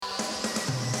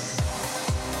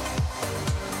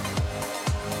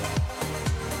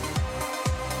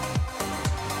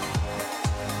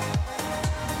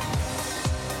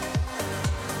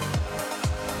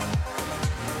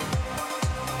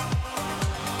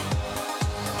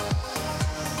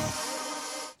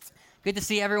Good to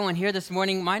see everyone here this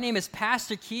morning. My name is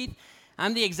Pastor Keith.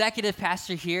 I'm the executive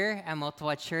pastor here at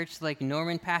Multiply Church. Like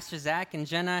Norman, Pastor Zach, and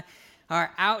Jenna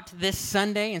are out this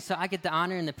Sunday, and so I get the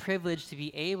honor and the privilege to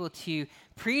be able to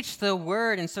preach the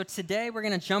word. And so today we're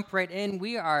going to jump right in.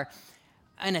 We are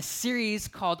in a series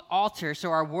called Altar.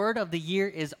 So our word of the year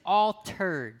is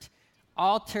altered.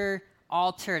 Altar,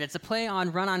 altered. It's a play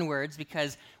on run-on words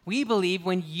because we believe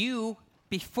when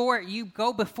before you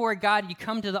go before God, you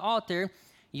come to the altar,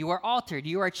 you are altered,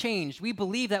 you are changed. We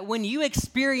believe that when you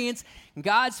experience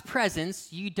God's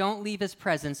presence, you don't leave his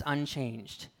presence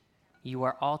unchanged. You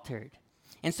are altered.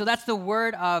 And so that's the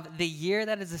word of the year.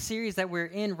 That is a series that we're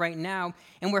in right now,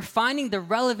 and we're finding the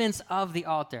relevance of the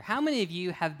altar. How many of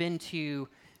you have been to,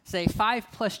 say,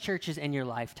 5+ churches in your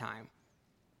lifetime?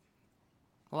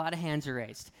 A lot of hands are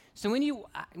raised. So when you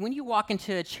walk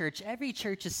into a church, every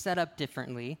church is set up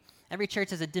differently. Every church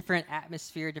has a different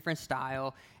atmosphere, different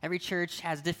style. Every church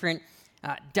has different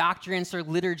doctrines or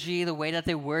liturgy, the way that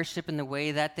they worship and the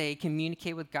way that they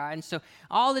communicate with God. And so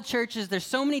all the churches, there's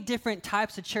so many different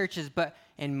types of churches, but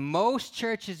in most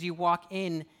churches you walk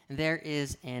in, there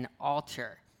is an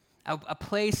altar. A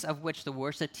place of which the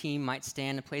worship team might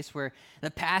stand, a place where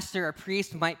the pastor or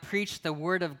priest might preach the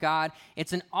word of God.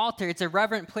 It's an altar. It's a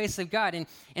reverent place of God. And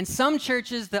in some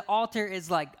churches, the altar is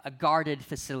like a guarded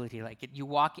facility. You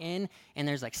walk in and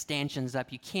there's like stanchions up.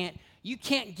 You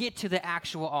can't get to the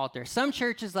actual altar. Some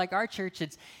churches, like our church,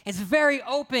 it's very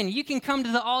open. You can come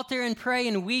to the altar and pray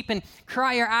and weep and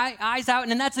cry your eyes out,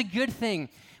 and that's a good thing.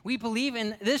 We believe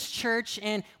in this church,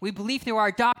 and we believe through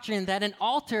our doctrine that an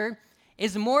altar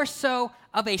is more so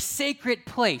of a sacred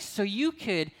place. So you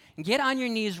could get on your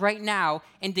knees right now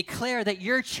and declare that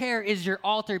your chair is your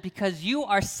altar because you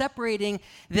are separating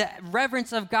the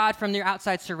reverence of God from their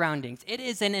outside surroundings. It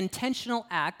is an intentional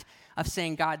act of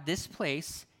saying, God, this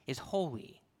place is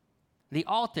holy. The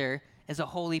altar is a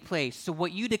holy place. So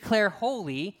what you declare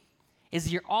holy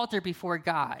is your altar before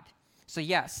God. So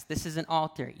yes, this is an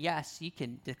altar. Yes, you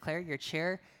can declare your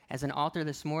chair as an altar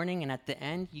this morning, and at the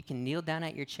end, you can kneel down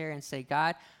at your chair and say,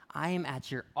 God, I am at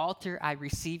your altar. I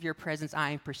receive your presence.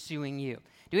 I am pursuing you.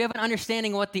 Do we have an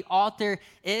understanding of what the altar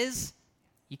is?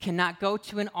 You cannot go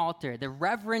to an altar, the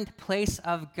reverent place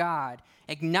of God,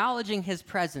 acknowledging his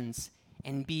presence,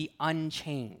 and be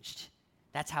unchanged.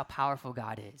 That's how powerful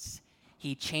God is.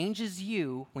 He changes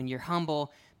you when you're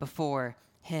humble before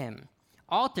him.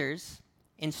 Altars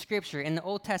in Scripture, in the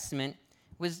Old Testament,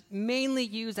 was mainly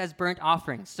used as burnt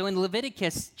offerings. So in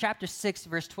Leviticus chapter 6,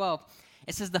 verse 12,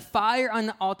 it says, the fire on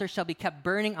the altar shall be kept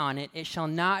burning on it. It shall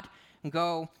not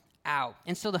go out.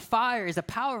 And so the fire is a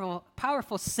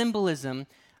powerful symbolism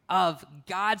of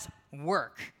God's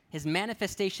work, his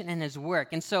manifestation and his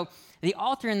work. And so the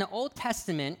altar in the Old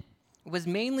Testament was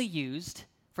mainly used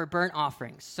for burnt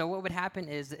offerings. So what would happen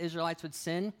is the Israelites would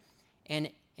sin, and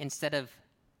instead of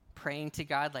praying to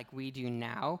God like we do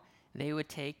now, they would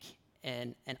take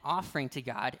an offering to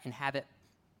God and have it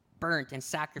burnt and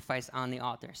sacrificed on the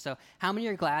altar. So how many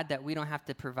are glad that we don't have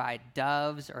to provide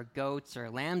doves or goats or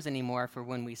lambs anymore for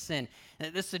when we sin?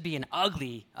 This would be an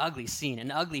ugly, ugly scene,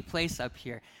 an ugly place up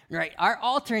here, right? Our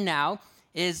altar now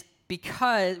is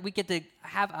because we get to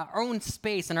have our own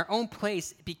space and our own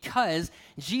place because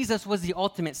Jesus was the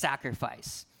ultimate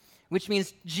sacrifice, which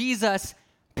means Jesus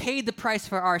paid the price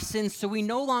for our sins, so we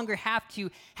no longer have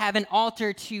to have an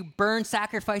altar to burn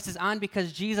sacrifices on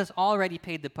because Jesus already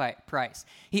paid the price.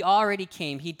 He already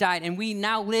came, he died, and we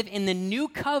now live in the new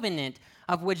covenant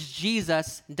of which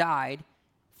Jesus died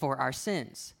for our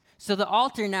sins. So the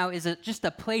altar now is just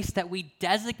a place that we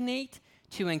designate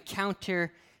to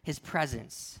encounter his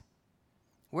presence.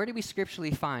 Where do we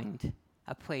scripturally find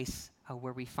a place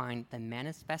where we find the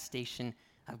manifestation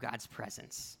of God's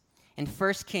presence? In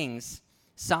 1 Kings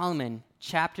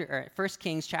chapter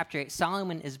 8,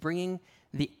 Solomon is bringing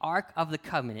the Ark of the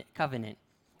Covenant,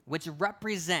 which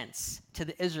represents to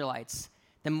the Israelites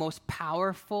the most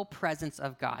powerful presence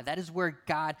of God. That is where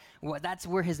that's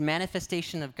where his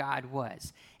manifestation of God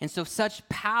was. And so such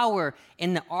power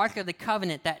in the Ark of the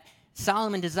Covenant that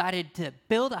Solomon decided to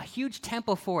build a huge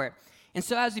temple for it. And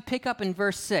so as we pick up in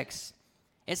verse 6,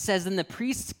 it says, then the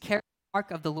priests carried the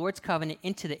Ark of the Lord's covenant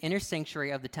into the inner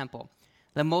sanctuary of the temple,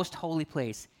 the most holy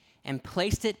place, and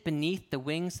placed it beneath the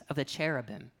wings of the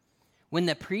cherubim. When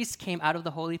the priests came out of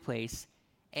the holy place,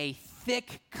 a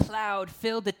thick cloud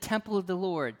filled the temple of the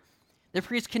Lord. The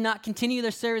priests could not continue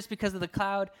their service because of the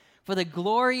cloud, for the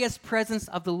glorious presence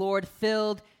of the Lord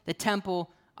filled the temple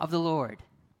of the Lord.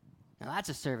 Now that's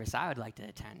a service I would like to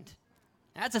attend.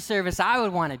 That's a service I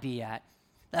would want to be at.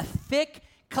 The thick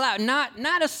cloud,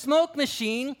 not a smoke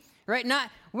machine, right?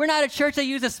 We're not a church that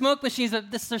uses smoke machines,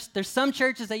 but there's some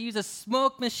churches that use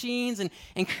smoke machines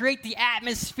and create the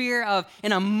atmosphere of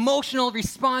an emotional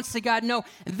response to God. No,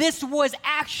 this was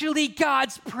actually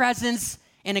God's presence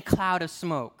in a cloud of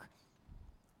smoke.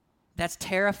 That's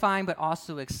terrifying, but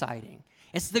also exciting.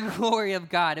 It's the glory of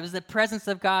God. It was the presence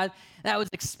of God that was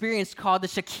experienced, called the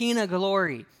Shekinah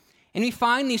glory. And we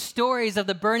find these stories of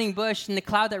the burning bush and the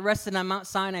cloud that rested on Mount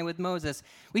Sinai with Moses.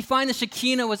 We find the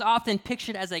Shekinah was often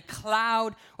pictured as a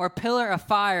cloud or pillar of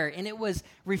fire, and it was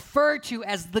referred to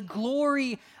as the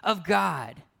glory of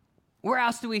God. Where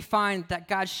else do we find that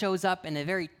God shows up in a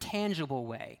very tangible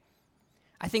way?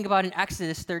 I think about in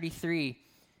Exodus 33,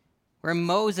 where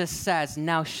Moses says,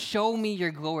 "Now show me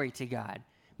your glory," to God.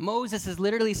 Moses is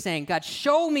literally saying, "God,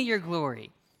 show me your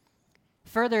glory."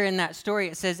 Further in that story,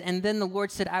 it says, "And then the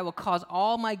Lord said, I will cause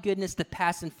all my goodness to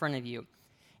pass in front of you,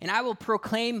 and I will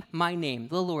proclaim my name,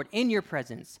 the Lord, in your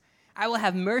presence. I will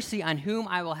have mercy on whom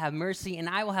I will have mercy, and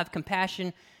I will have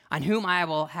compassion on whom I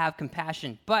will have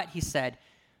compassion. But," he said,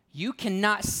 "you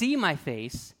cannot see my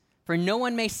face, for no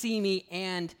one may see me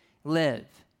and live."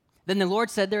 Then the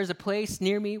Lord said, "There is a place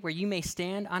near me where you may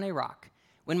stand on a rock.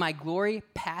 When my glory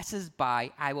passes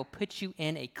by, I will put you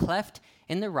in a cleft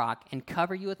in the rock and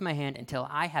cover you with my hand until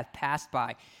I have passed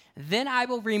by. Then I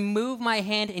will remove my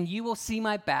hand and you will see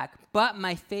my back, but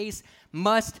my face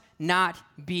must not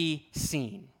be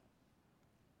seen."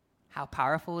 How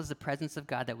powerful is the presence of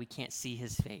God that we can't see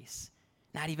his face?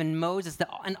 Not even Moses,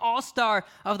 an all-star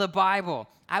of the Bible.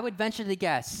 I would venture to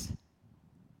guess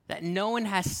that no one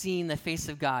has seen the face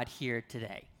of God here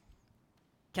today.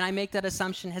 Can I make that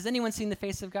assumption? Has anyone seen the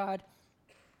face of God?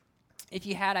 If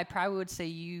you had, I probably would say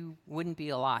you wouldn't be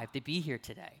alive to be here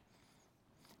today.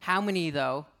 How many,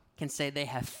 though, can say they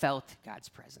have felt God's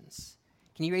presence?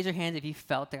 Can you raise your hand if you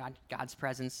felt God's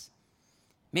presence?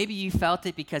 Maybe you felt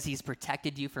it because he's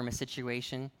protected you from a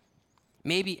situation.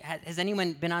 Maybe, has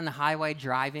anyone been on the highway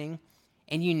driving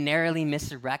and you narrowly miss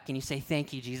a wreck and you say,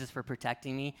 "Thank you, Jesus, for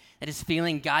protecting me"? That is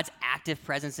feeling God's active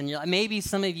presence in your life. Maybe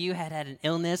some of you had an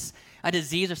illness, a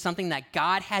disease, or something that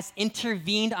God has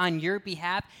intervened on your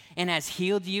behalf and has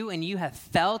healed you, and you have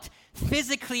felt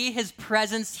physically his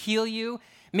presence heal you.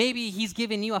 Maybe he's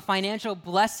given you a financial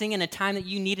blessing in a time that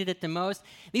you needed it the most.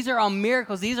 These are all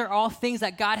miracles. These are all things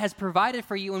that God has provided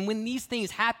for you. And when these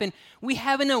things happen, we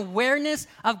have an awareness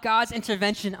of God's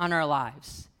intervention on our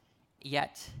lives.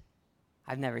 Yet,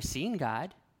 I've never seen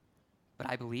God, but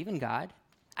I believe in God.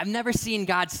 I've never seen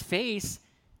God's face,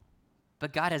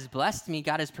 but God has blessed me.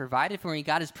 God has provided for me.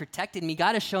 God has protected me.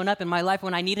 God has shown up in my life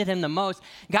when I needed him the most.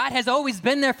 God has always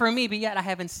been there for me, but yet I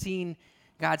haven't seen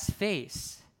God's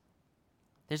face.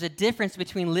 There's a difference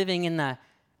between living in the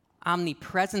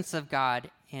omnipresence of God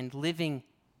and living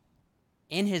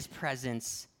in his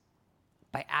presence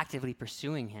by actively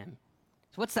pursuing him.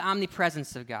 So what's the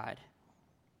omnipresence of God?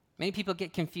 Many people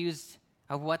get confused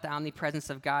of what the omnipresence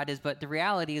of God is, but the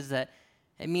reality is that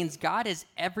it means God is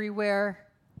everywhere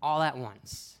all at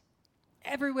once.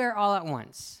 Everywhere all at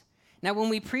once. Now, when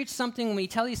we preach something, when we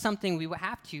tell you something, we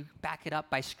have to back it up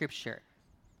by Scripture.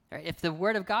 Right? If the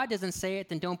Word of God doesn't say it,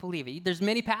 then don't believe it. There's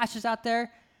many pastors out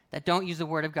there that don't use the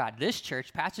Word of God. This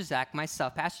church, Pastor Zach,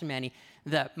 myself, Pastor Manny,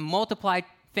 the multiplied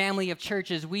family of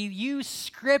churches, we use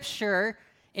Scripture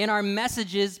in our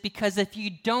messages because if you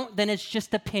don't, then it's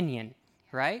just opinion,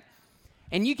 right?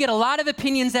 And you get a lot of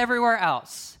opinions everywhere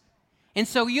else. And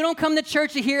so you don't come to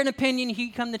church to hear an opinion,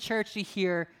 you come to church to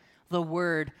hear the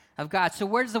Word of God. So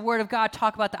where does the Word of God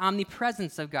talk about the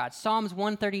omnipresence of God? Psalms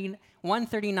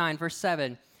 139, verse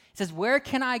 7. It says, "Where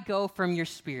can I go from your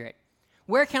spirit?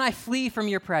 Where can I flee from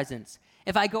your presence?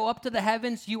 If I go up to the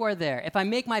heavens, you are there. If I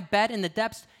make my bed in the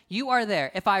depths, you are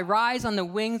there. If I rise on the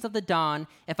wings of the dawn,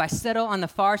 if I settle on the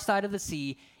far side of the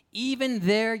sea, even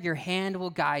there your hand will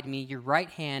guide me, your right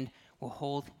hand will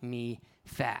hold me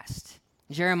fast."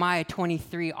 Jeremiah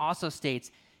 23 also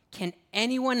states, "Can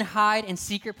anyone hide in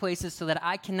secret places so that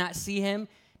I cannot see him,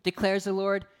 declares the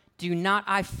Lord? Do not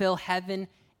I fill heaven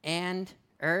and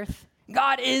earth?"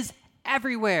 God is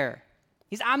everywhere.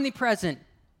 He's omnipresent,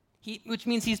 which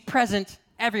means he's present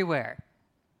everywhere.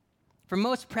 For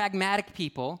most pragmatic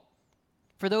people,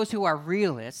 for those who are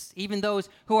realists, even those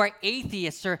who are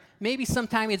atheists, or maybe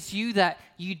sometimes it's you that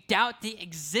you doubt the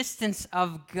existence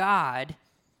of God,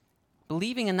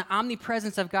 believing in the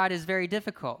omnipresence of God is very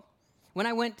difficult. When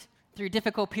I went through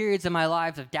difficult periods in my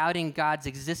life of doubting God's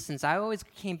existence, I always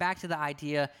came back to the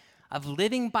idea of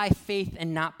living by faith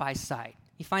and not by sight.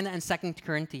 You find that in 2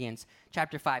 Corinthians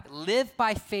chapter 5. Live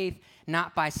by faith,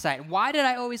 not by sight. Why did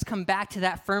I always come back to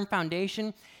that firm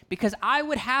foundation? because I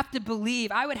would have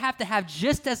to have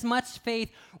just as much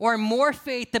faith or more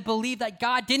faith to believe that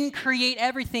God didn't create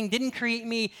everything, didn't create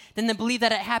me, than to believe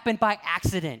that it happened by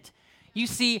accident. You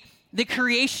see, the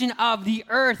creation of the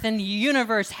earth and the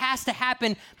universe has to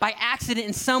happen by accident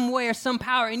in some way or some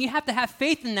power, and you have to have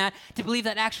faith in that to believe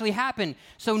that actually happened.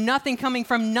 So nothing coming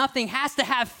from nothing has to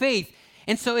have faith.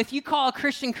 And so if you call a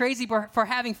Christian crazy for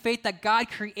having faith that God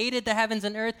created the heavens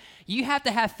and earth, you have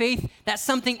to have faith that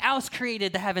something else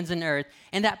created the heavens and earth,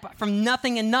 and that from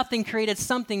nothing and nothing created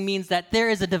something means that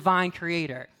there is a divine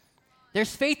creator.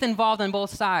 There's faith involved on both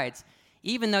sides.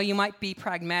 Even though you might be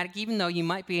pragmatic, even though you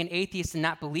might be an atheist and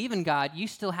not believe in God, you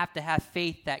still have to have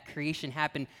faith that creation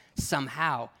happened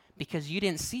somehow because you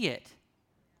didn't see it.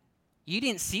 You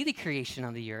didn't see the creation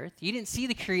of the earth. You didn't see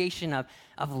the creation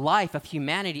of life, of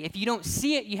humanity. If you don't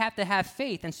see it, you have to have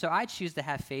faith. And so I choose to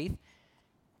have faith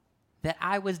that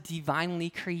I was divinely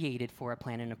created for a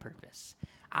plan and a purpose.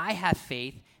 I have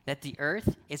faith that the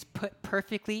earth is put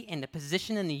perfectly in the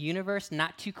position in the universe,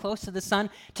 not too close to the sun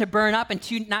to burn up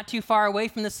and not too far away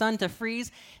from the sun to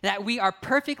freeze, that we are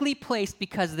perfectly placed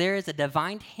because there is a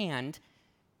divine hand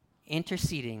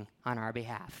interceding on our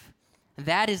behalf.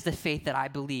 That is the faith that I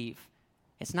believe.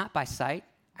 It's not by sight.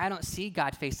 I don't see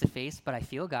God face to face, but I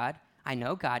feel God. I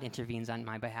know God intervenes on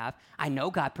my behalf. I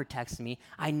know God protects me.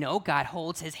 I know God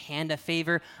holds his hand of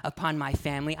favor upon my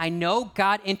family. I know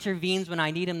God intervenes when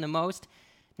I need him the most,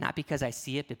 not because I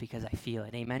see it, but because I feel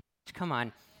it. Amen? Come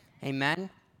on. Amen?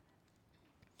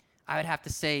 I would have to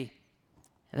say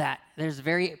that there's a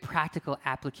very practical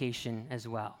application as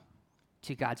well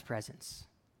to God's presence.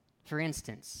 For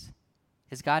instance,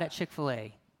 is God at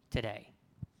Chick-fil-A today?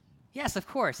 Yes, of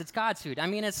course. It's God's food. I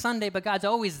mean, it's Sunday, but God's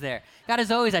always there. God is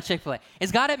always at Chick-fil-A.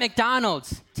 Is God at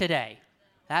McDonald's today?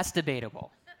 That's debatable.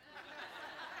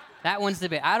 That one's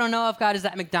debatable. I don't know if God is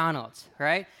at McDonald's,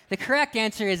 right? The correct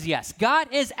answer is yes. God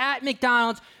is at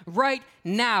McDonald's right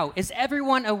now. Is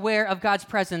everyone aware of God's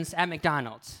presence at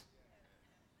McDonald's?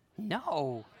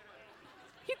 No.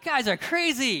 You guys are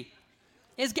crazy.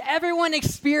 Is everyone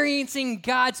experiencing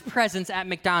God's presence at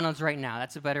McDonald's right now?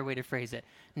 That's a better way to phrase it.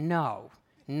 No.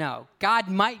 God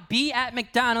might be at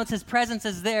McDonald's. His presence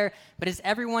is there. But is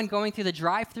everyone going through the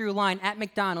drive-through line at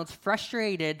McDonald's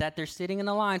frustrated that they're sitting in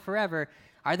the line forever?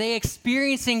 Are they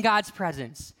experiencing God's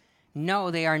presence?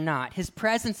 No, they are not. His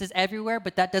presence is everywhere,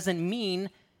 but that doesn't mean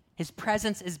his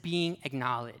presence is being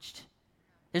acknowledged.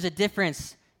 There's a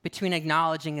difference between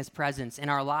acknowledging his presence in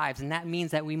our lives, and that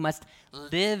means that we must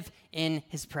live in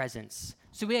his presence.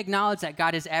 So we acknowledge that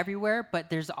God is everywhere, but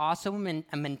there's also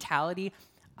a mentality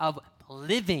of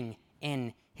living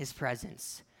in his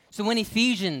presence. So when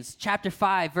Ephesians chapter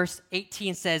 5, verse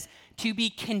 18 says, to be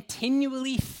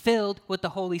continually filled with the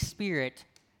Holy Spirit,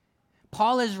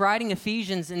 Paul is writing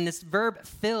Ephesians, and this verb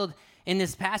filled in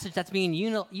this passage that's being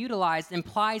utilized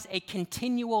implies a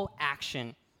continual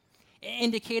action. It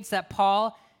indicates that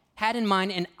Paul had in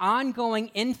mind an ongoing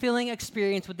infilling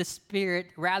experience with the Spirit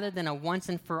rather than a once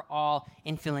and for all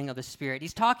infilling of the Spirit.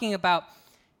 He's talking about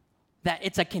that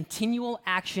it's a continual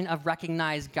action of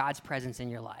recognize God's presence in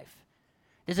your life.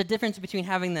 There's a difference between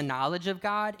having the knowledge of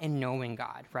God and knowing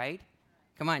God, right?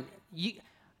 Come on.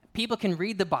 People can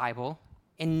read the Bible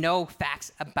and know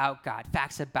facts about God,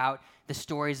 facts about the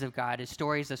stories of God, the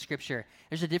stories of Scripture.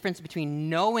 There's a difference between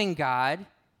knowing God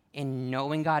and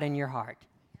knowing God in your heart.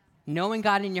 Knowing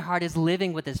God in your heart is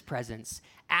living with his presence,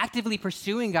 actively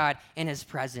pursuing God in his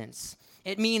presence.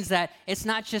 It means that it's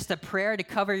not just a prayer to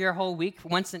cover your whole week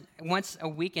once a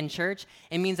week in church.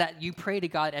 It means that you pray to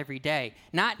God every day.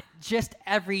 Not just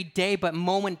every day, but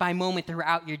moment by moment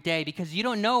throughout your day, because you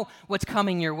don't know what's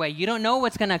coming your way. You don't know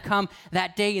what's going to come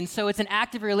that day. And so it's an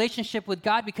active relationship with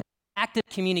God because it's active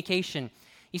communication.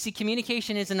 You see,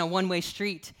 communication isn't a one-way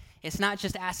street. It's not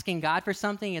just asking God for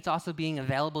something. It's also being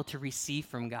available to receive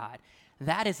from God.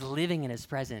 That is living in his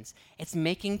presence. It's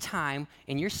making time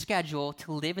in your schedule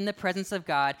to live in the presence of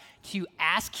God, to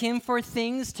ask him for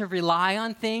things, to rely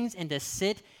on things, and to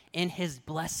sit in his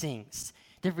blessings,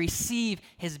 to receive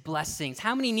his blessings.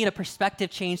 How many need a perspective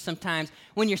change sometimes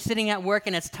when you're sitting at work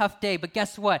and it's a tough day? But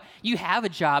guess what? You have a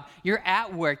job. You're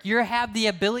at work. You have the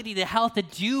ability, the health to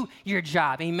do your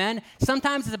job. Amen?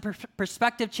 Sometimes it's a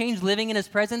perspective change living in his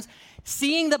presence,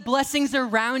 seeing the blessings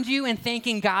around you and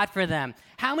thanking God for them.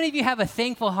 How many of you have a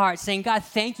thankful heart saying, God,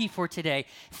 thank you for today.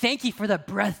 Thank you for the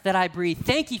breath that I breathe.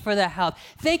 Thank you for the health.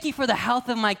 Thank you for the health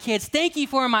of my kids. Thank you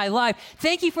for my life.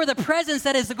 Thank you for the presence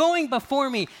that is going before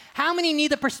me. How many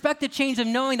need the perspective change of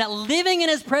knowing that living in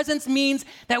his presence means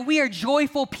that we are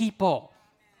joyful people?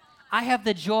 I have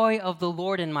the joy of the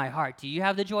Lord in my heart. Do you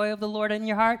have the joy of the Lord in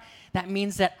your heart? That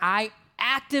means that I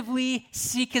actively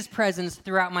seek his presence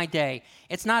throughout my day.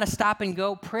 It's not a stop and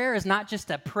go. Prayer is not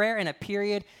just a prayer and a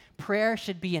period. Prayer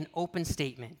should be an open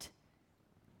statement.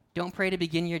 Don't pray to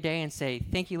begin your day and say,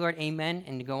 thank you, Lord, amen,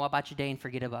 and go about your day and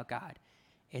forget about God.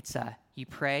 It's you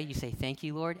pray, you say, thank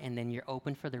you, Lord, and then you're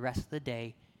open for the rest of the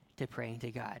day to praying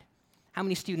to God. How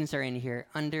many students are in here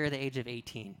under the age of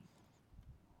 18?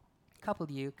 A couple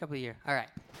of you. All right.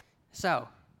 So,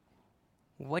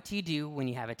 what do you do when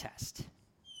you have a test?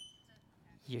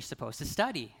 You're supposed to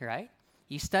study, right?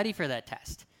 You study for that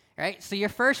test, right? So your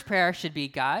first prayer should be,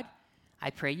 God, I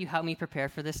pray you help me prepare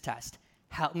for this test.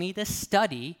 Help me to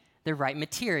study the right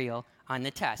material on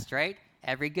the test, right?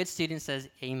 Every good student says,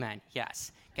 amen,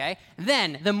 yes, okay?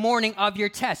 Then, the morning of your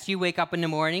test, you wake up in the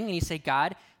morning and you say,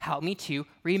 God, help me to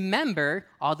remember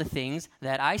all the things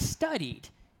that I studied,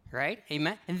 right?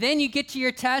 Amen? And then you get to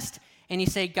your test and you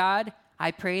say, God,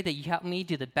 I pray that you help me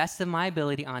do the best of my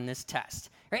ability on this test.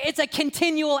 Right? It's a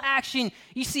continual action.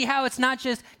 You see how it's not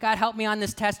just, God, help me on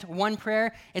this test, one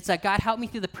prayer. It's a, God, help me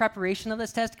through the preparation of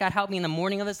this test. God, help me in the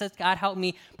morning of this test. God, help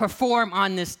me perform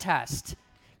on this test.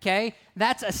 Okay?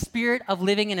 That's a spirit of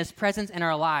living in his presence in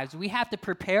our lives. We have to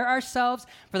prepare ourselves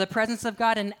for the presence of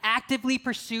God and actively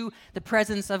pursue the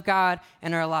presence of God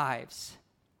in our lives.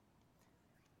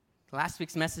 Last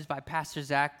week's message by Pastor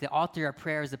Zach, the author of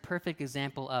prayer, is a perfect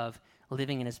example of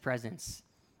living in his presence.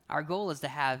 Our goal is to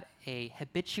have a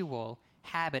habitual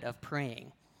habit of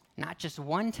praying, not just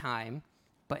one time,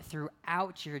 but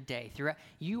throughout your day.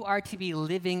 You are to be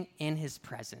living in his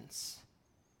presence.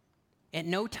 At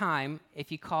no time,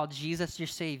 if you call Jesus your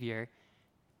Savior,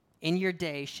 in your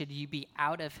day should you be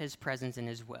out of his presence and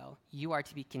his will. You are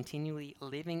to be continually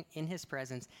living in his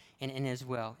presence and in his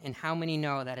will. And how many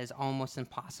know that is almost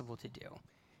impossible to do?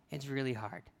 It's really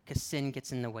hard because sin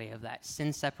gets in the way of that.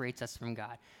 Sin separates us from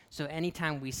God. So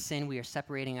anytime we sin, we are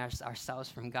separating ourselves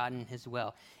from God and his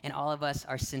will. And all of us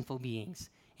are sinful beings.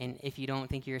 And if you don't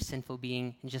think you're a sinful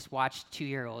being, just watch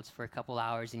 2-year-olds for a couple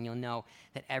hours and you'll know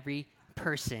that every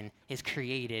person is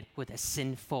created with a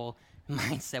sinful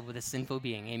mindset, with a sinful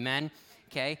being. Amen?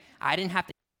 Okay? I didn't have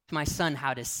to teach my son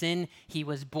how to sin. He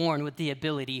was born with the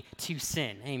ability to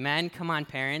sin. Amen? Come on,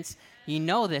 parents. You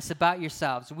know this about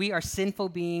yourselves. We are sinful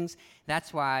beings.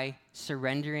 That's why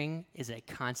surrendering is a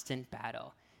constant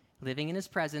battle. Living in his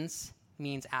presence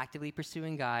means actively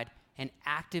pursuing God and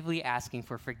actively asking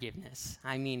for forgiveness.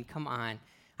 I mean, come on.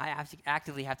 I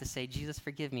actively have to say, Jesus,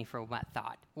 forgive me for what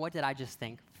thought. What did I just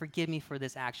think? Forgive me for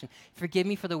this action. Forgive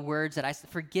me for the words that I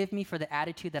said. Forgive me for the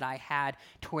attitude that I had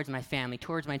towards my family,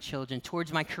 towards my children,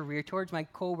 towards my career, towards my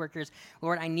coworkers.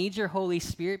 Lord, I need your Holy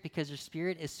Spirit because your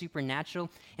Spirit is supernatural.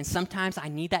 And sometimes I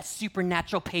need that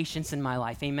supernatural patience in my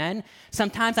life. Amen?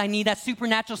 Sometimes I need that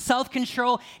supernatural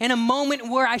self-control in a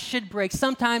moment where I should break.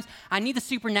 Sometimes I need the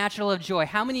supernatural of joy.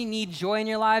 How many need joy in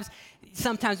your lives?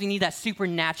 Sometimes we need that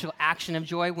supernatural action of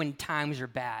joy when times are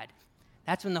bad.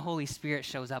 That's when the Holy Spirit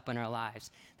shows up in our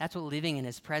lives. That's what living in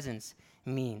his presence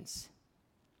means.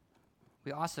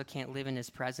 We also can't live in his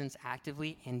presence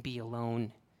actively and be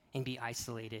alone and be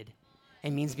isolated.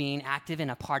 It means being active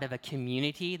and a part of a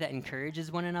community that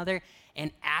encourages one another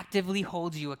and actively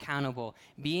holds you accountable.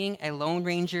 Being a Lone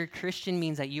Ranger Christian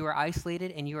means that you are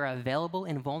isolated and you are available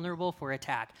and vulnerable for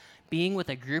attack. Being with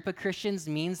a group of Christians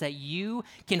means that you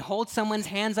can hold someone's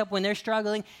hands up when they're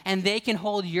struggling and they can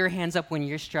hold your hands up when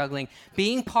you're struggling.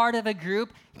 Being part of a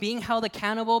group, being held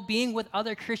accountable, being with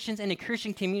other Christians in a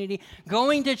Christian community,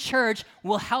 going to church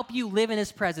will help you live in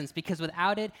his presence because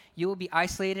without it, you will be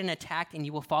isolated and attacked and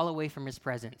you will fall away from his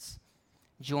presence.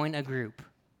 Join a group.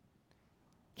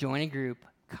 Join a group,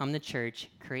 come to church,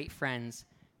 create friends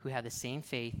who have the same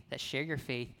faith, that share your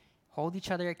faith, hold each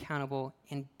other accountable,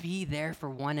 and be there for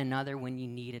one another when you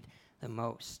need it the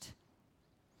most.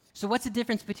 So what's the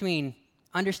difference between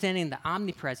understanding the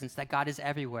omnipresence, that God is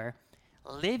everywhere,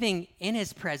 living in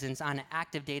his presence on an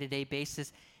active day-to-day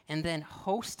basis, and then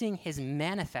hosting his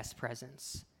manifest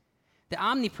presence? The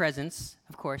omnipresence,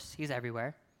 of course, he's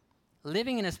everywhere.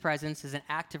 Living in his presence is an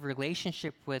active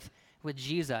relationship with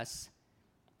Jesus,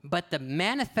 but the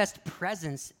manifest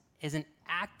presence is an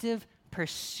active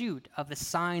pursuit of the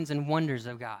signs and wonders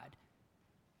of God,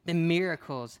 the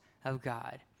miracles of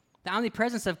God. The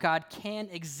omnipresence of God can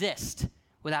exist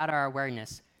without our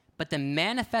awareness, but the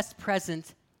manifest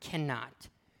presence cannot.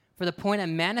 For the point of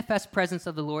manifest presence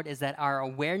of the Lord is that our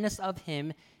awareness of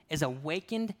him is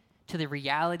awakened to the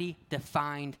reality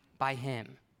defined by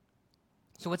him.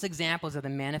 So what's examples of the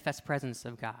manifest presence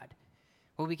of God?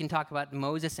 Well, we can talk about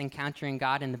Moses encountering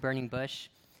God in the burning bush.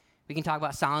 We can talk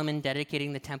about Solomon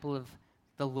dedicating the temple of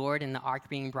the Lord and the ark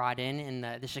being brought in,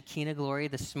 and the Shekinah glory,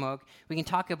 the smoke. We can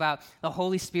talk about the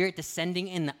Holy Spirit descending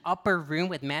in the upper room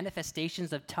with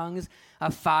manifestations of tongues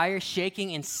of fire,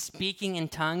 shaking and speaking in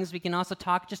tongues. We can also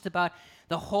talk just about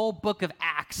the whole book of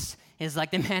Acts is like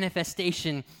the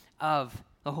manifestation of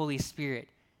the Holy Spirit.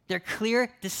 They're clear,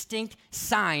 distinct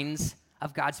signs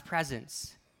of God's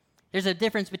presence. There's a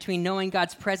difference between knowing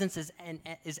God's presence is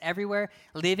everywhere,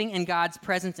 living in God's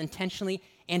presence intentionally,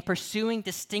 and pursuing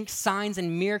distinct signs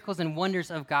and miracles and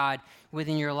wonders of God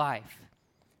within your life.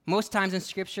 Most times in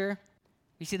Scripture,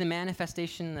 we see the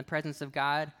manifestation and the presence of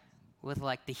God with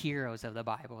like the heroes of the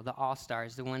Bible, the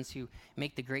all-stars, the ones who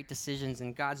make the great decisions,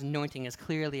 and God's anointing is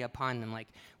clearly upon them. Like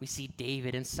we see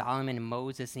David and Solomon and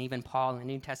Moses and even Paul in the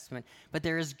New Testament. But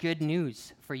there is good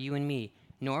news for you and me.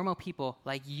 Normal people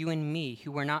like you and me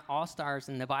who are not all-stars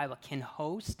in the Bible can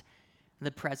host the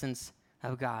presence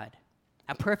of God.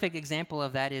 A perfect example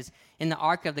of that is in the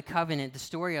Ark of the Covenant, the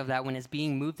story of that when it's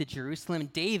being moved to Jerusalem.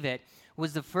 David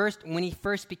was the first, when he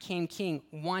first became king,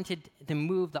 wanted to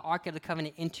move the Ark of the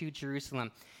Covenant into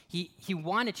Jerusalem. He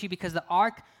wanted to because the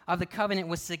Ark of the Covenant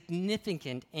was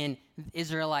significant in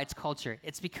Israelites' culture.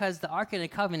 It's because the Ark of the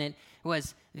Covenant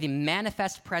was the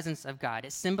manifest presence of God.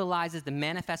 It symbolizes the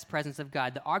manifest presence of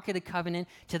God. The Ark of the Covenant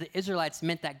to the Israelites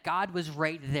meant that God was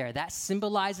right there. That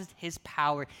symbolizes his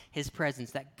power, his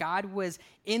presence, that God was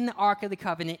in the Ark of the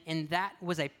Covenant, and that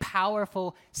was a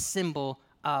powerful symbol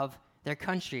of their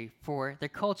country, for their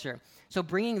culture. So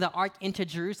bringing the ark into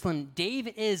Jerusalem,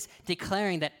 David is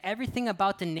declaring that everything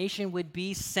about the nation would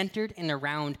be centered and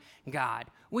around God,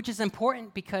 which is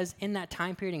important because in that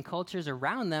time period and cultures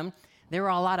around them, there were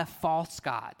a lot of false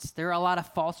gods. There were a lot of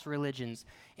false religions.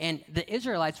 And the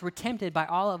Israelites were tempted by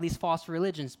all of these false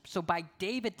religions. So by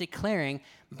David declaring,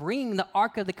 bringing the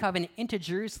Ark of the Covenant into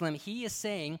Jerusalem, he is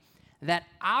saying that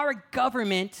our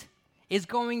government is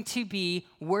going to be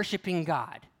worshiping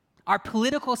God. Our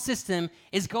political system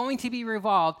is going to be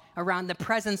revolved around the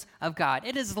presence of God.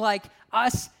 It is like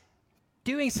us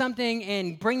doing something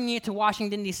and bringing it to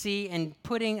Washington, D.C., and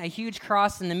putting a huge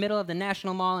cross in the middle of the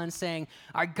National Mall and saying,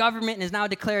 our government is now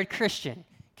declared Christian,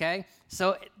 okay?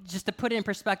 So just to put it in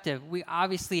perspective, we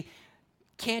obviously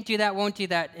can't do that, won't do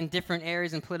that in different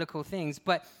areas and political things.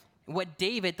 But what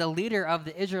David, the leader of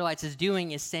the Israelites, is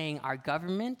doing is saying our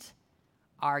government,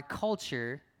 our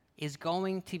culture, is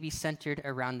going to be centered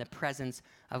around the presence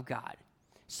of God.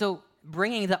 So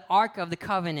bringing the Ark of the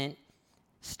Covenant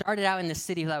started out in the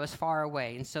city that was far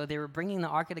away. And so they were bringing the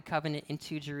Ark of the Covenant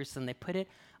into Jerusalem. They put it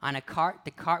on a cart.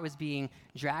 The cart was being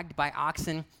dragged by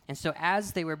oxen. And so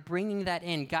as they were bringing that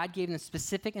in, God gave them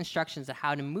specific instructions on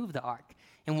how to move the Ark.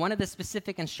 And one of the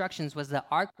specific instructions was the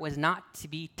Ark was not to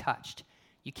be touched.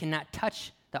 You cannot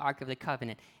touch the Ark of the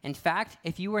Covenant. In fact,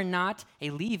 if you were not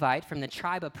a Levite from the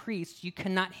tribe of priests, you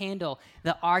cannot handle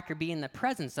the Ark or be in the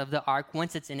presence of the Ark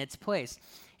once it's in its place.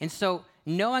 And so,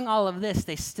 knowing all of this,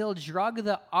 they still drug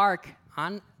the Ark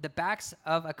on the backs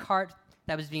of a cart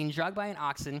that was being dragged by an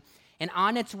oxen, and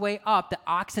on its way up, the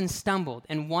oxen stumbled.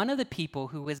 And one of the people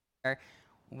who was there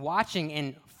watching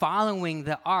and following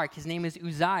the Ark, his name is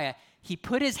Uzziah, he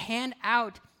put his hand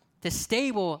out to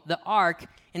stable the ark,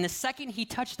 and the second he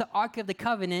touched the Ark of the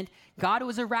Covenant, God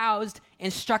was aroused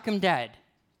and struck him dead.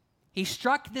 He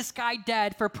struck this guy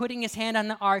dead for putting his hand on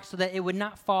the ark so that it would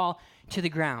not fall to the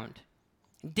ground.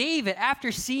 David,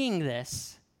 after seeing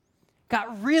this,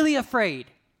 got really afraid.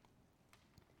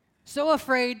 So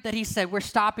afraid that he said, we're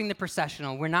stopping the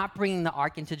processional. We're not bringing the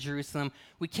ark into Jerusalem.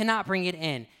 We cannot bring it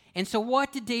in. And so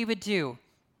what did David do?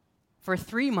 For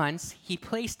 3 months, he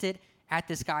placed it at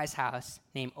this guy's house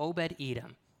named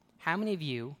Obed-Edom. How many of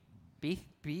you, be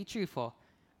truthful,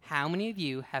 how many of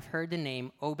you have heard the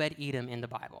name Obed-Edom in the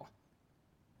Bible?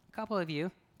 A couple of you,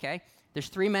 okay? There's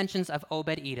 3 mentions of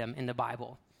Obed-Edom in the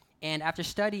Bible. And after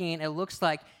studying, it looks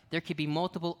like there could be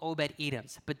multiple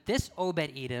Obed-Edoms. But this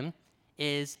Obed-Edom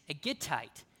is a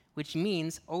Gittite, which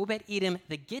means Obed-Edom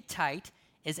the Gittite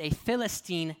is a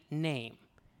Philistine name,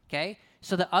 okay?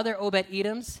 So the other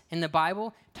Obed-Edoms in the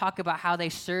Bible talk about how they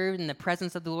served in the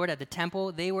presence of the Lord at the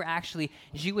temple. They were actually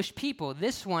Jewish people.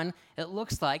 This one, it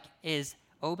looks like, is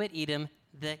Obed-Edom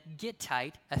the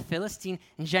Gittite, a Philistine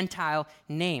Gentile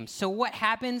name. So what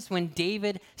happens when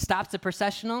David stops the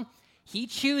processional? He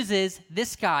chooses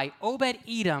this guy,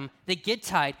 Obed-Edom the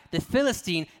Gittite, the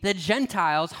Philistine, the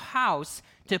Gentile's house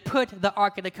to put the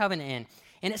Ark of the Covenant in.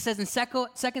 And it says in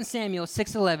 2 Samuel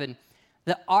 6:11,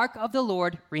 the ark of the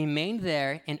Lord remained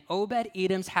there in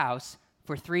Obed-Edom's house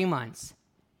for 3 months.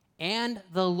 And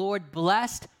the Lord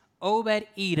blessed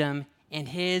Obed-Edom and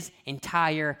his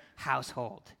entire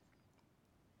household.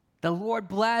 The Lord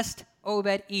blessed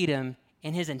Obed-Edom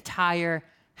and his entire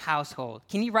household.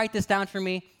 Can you write this down for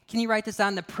me? Can you write this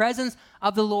down? The presence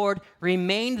of the Lord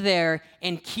remained there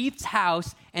in Keith's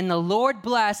house, and the Lord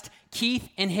blessed Keith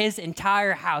and his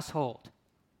entire household.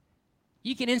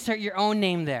 You can insert your own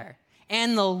name there.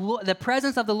 And the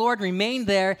presence of the Lord remained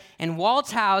there in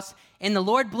Walt's house, and the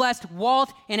Lord blessed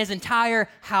Walt and his entire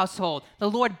household. The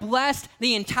Lord blessed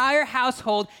the entire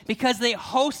household because they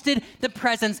hosted the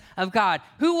presence of God.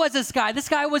 Who was this guy? This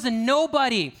guy was a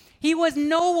nobody. He was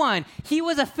no one. He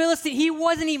was a Philistine. He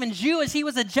wasn't even Jewish. He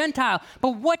was a Gentile.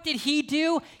 But what did he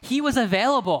do? He was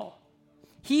available.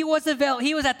 He was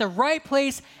at the right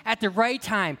place at the right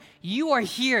time. You are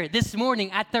here this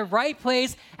morning at the right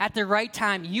place at the right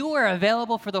time. You are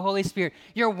available for the Holy Spirit.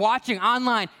 You're watching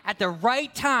online at the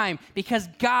right time because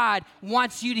God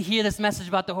wants you to hear this message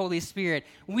about the Holy Spirit.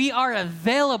 We are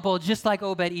available just like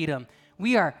Obed-Edom.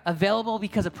 We are available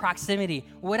because of proximity.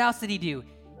 What else did he do?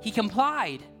 He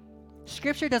complied.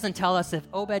 Scripture doesn't tell us if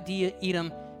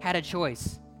Obed-Edom had a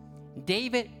choice.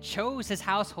 David chose his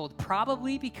household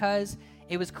probably because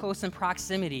it was close in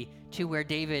proximity to where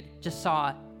David just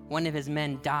saw one of his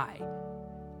men die.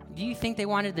 Do you think they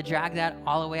wanted to drag that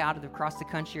all the way out across the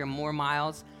country or more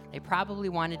miles? They probably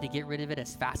wanted to get rid of it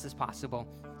as fast as possible.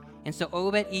 And so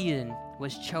Obed-Edom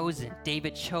was chosen.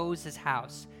 David chose his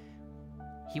house.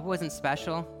 He wasn't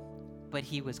special, but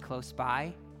he was close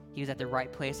by. He was at the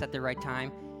right place at the right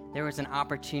time. There was an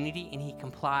opportunity, and he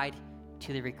complied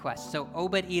to the request. So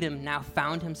Obed-Edom now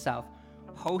found himself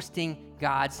hosting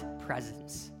God's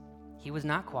presence. He was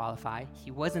not qualified.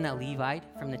 He wasn't a Levite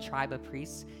from the tribe of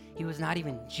priests. He was not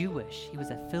even Jewish. He was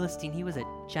a Philistine. He was a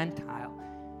Gentile.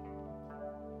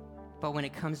 But when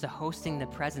it comes to hosting the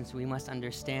presence, we must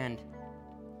understand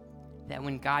that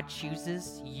when God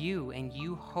chooses you and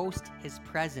you host his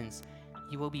presence,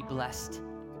 you will be blessed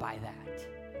by that.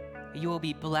 You will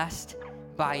be blessed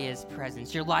by his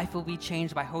presence. Your life will be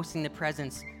changed by hosting the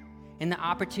presence. And the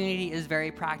opportunity is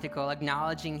very practical,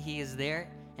 acknowledging he is there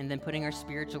and then putting our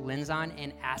spiritual lens on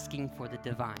and asking for the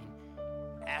divine.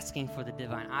 Asking for the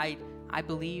divine. I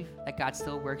believe that God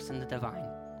still works in the divine.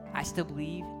 I still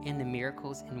believe in the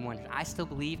miracles and wonders. I still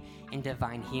believe in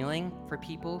divine healing for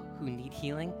people who need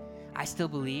healing. I still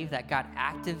believe that God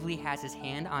actively has his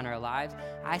hand on our lives.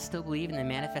 I still believe in the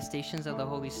manifestations of the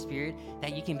Holy Spirit,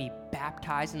 that you can be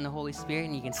baptized in the Holy Spirit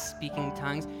and you can speak in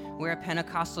tongues. We're a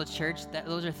Pentecostal church.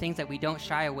 Those are things that we don't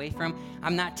shy away from.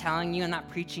 I'm not telling you, I'm not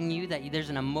preaching you that there's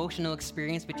an emotional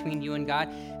experience between you and God.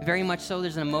 Very much so,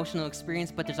 there's an emotional experience,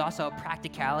 but there's also a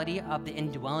practicality of the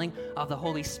indwelling of the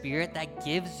Holy Spirit that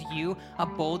gives you a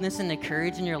boldness and a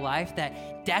courage in your life that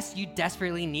you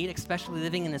desperately need, especially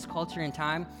living in this culture and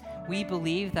time. We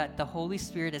believe that the Holy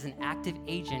Spirit is an active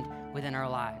agent within our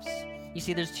lives. You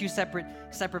see, there's two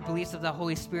separate beliefs of the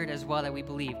Holy Spirit as well that we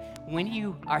believe. When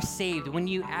you are saved, when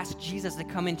you ask Jesus to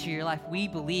come into your life, we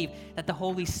believe that the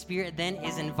Holy Spirit then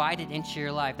is invited into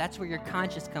your life. That's where your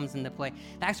conscience comes into play.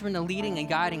 That's when the leading and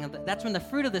guiding that's when the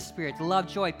fruit of the Spirit, love,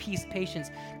 joy, peace, patience,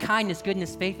 kindness,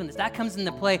 goodness, faithfulness, that comes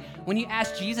into play. When you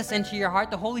ask Jesus into your heart,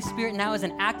 the Holy Spirit now is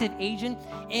an active agent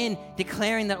in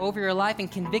declaring that over your life and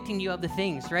convicting you of the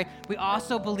things, right? We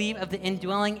also believe of the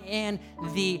indwelling and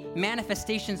the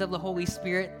manifestations of the Holy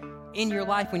Spirit in your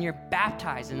life when you're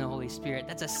baptized in the Holy Spirit.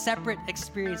 That's a separate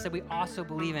experience that we also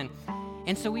believe in.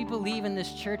 And so we believe in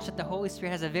this church that the Holy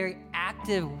Spirit has a very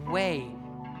active way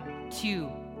to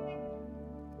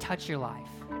touch your life.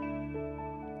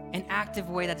 An active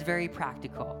way that's very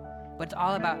practical. But it's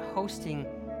all about hosting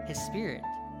his Spirit.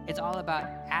 It's all about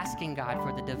asking God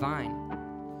for the divine.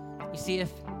 You see,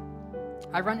 if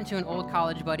I run into an old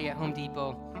college buddy at Home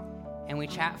Depot and we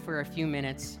chat for a few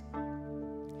minutes,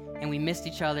 and we missed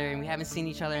each other, and we haven't seen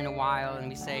each other in a while, and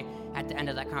we say at the end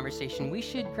of that conversation, we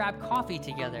should grab coffee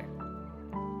together.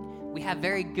 We have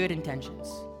very good intentions,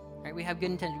 right? We have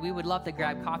good intentions. We would love to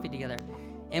grab coffee together.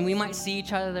 And we might see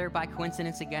each other by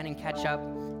coincidence again and catch up,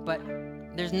 but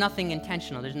there's nothing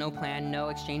intentional. There's no plan, no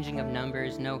exchanging of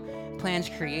numbers, no plans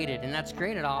created. And that's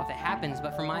great at all if it happens,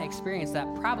 but from my experience, that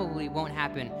probably won't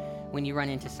happen when you run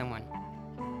into someone.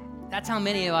 That's how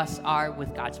many of us are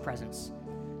with God's presence.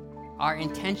 Our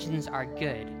intentions are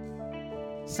good.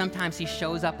 Sometimes he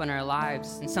shows up in our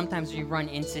lives, and sometimes we run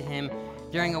into him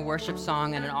during a worship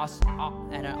song and an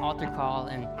altar call,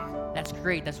 and that's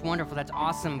great, that's wonderful, that's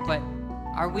awesome, but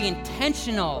are we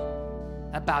intentional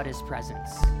about his presence?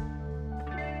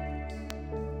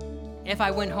 If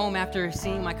I went home after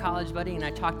seeing my college buddy and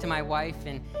I talked to my wife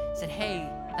and said, hey,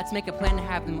 let's make a plan to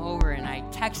have them over, and I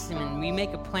text him and we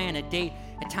make a plan, a date,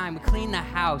 a time, we clean the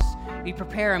house, we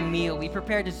prepare a meal, we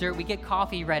prepare dessert, we get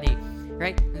coffee ready,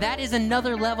 right? That is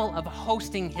another level of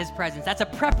hosting his presence. That's a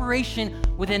preparation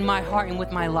within my heart and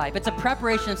with my life. It's a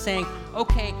preparation of saying,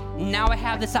 okay, now I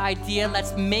have this idea,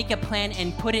 let's make a plan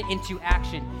and put it into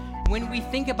action. When we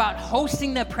think about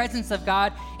hosting the presence of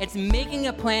God, it's making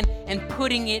a plan and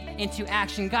putting it into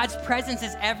action. God's presence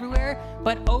is everywhere,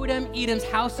 but Edom's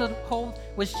household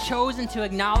was chosen to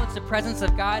acknowledge the presence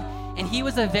of God, and he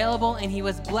was available and he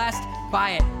was blessed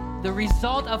by it. The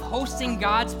result of hosting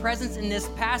God's presence in this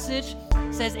passage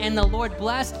says, and the Lord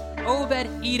blessed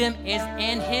Obed-Edom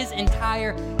and his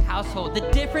entire household. The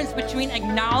difference between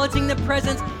acknowledging the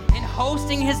presence and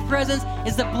hosting his presence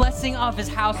is the blessing of his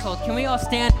household. Can we all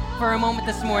stand for a moment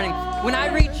this morning? When I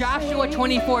read Joshua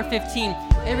 24:15,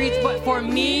 it reads, but for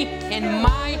me and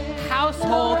my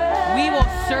household, we will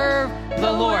serve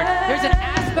the Lord. There's an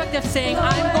aspect of saying,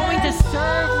 I'm going to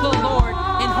serve the Lord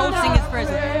in hosting his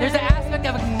presence. There's an aspect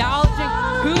of acknowledging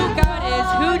who God is,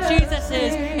 who Jesus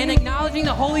is, and acknowledging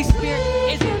the Holy Spirit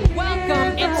is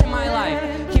welcome into my life.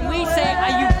 Can we say,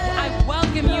 I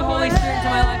welcome you, Holy Spirit, into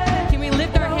my life? Can we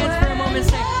lift our hands for a moment and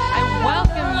say, I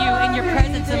welcome you in your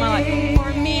presence in my life.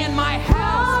 For me and my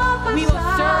house, we will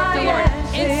serve the Lord.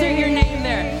 Insert your name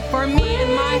there. For me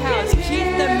and my house,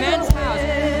 Keith the men's house,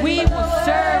 we will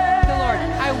serve the Lord.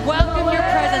 I welcome your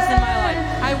presence in my life.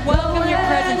 I welcome your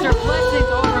presence, your blessings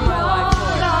over my life,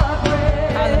 Lord.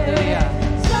 Hallelujah.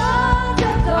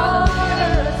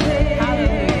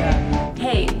 Hallelujah.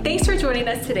 Hey, thanks for joining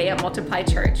us today at Multiply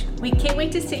Church. We can't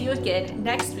wait to see you again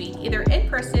next week, either in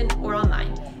person or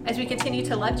online, as we continue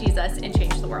to love Jesus and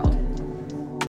change the world.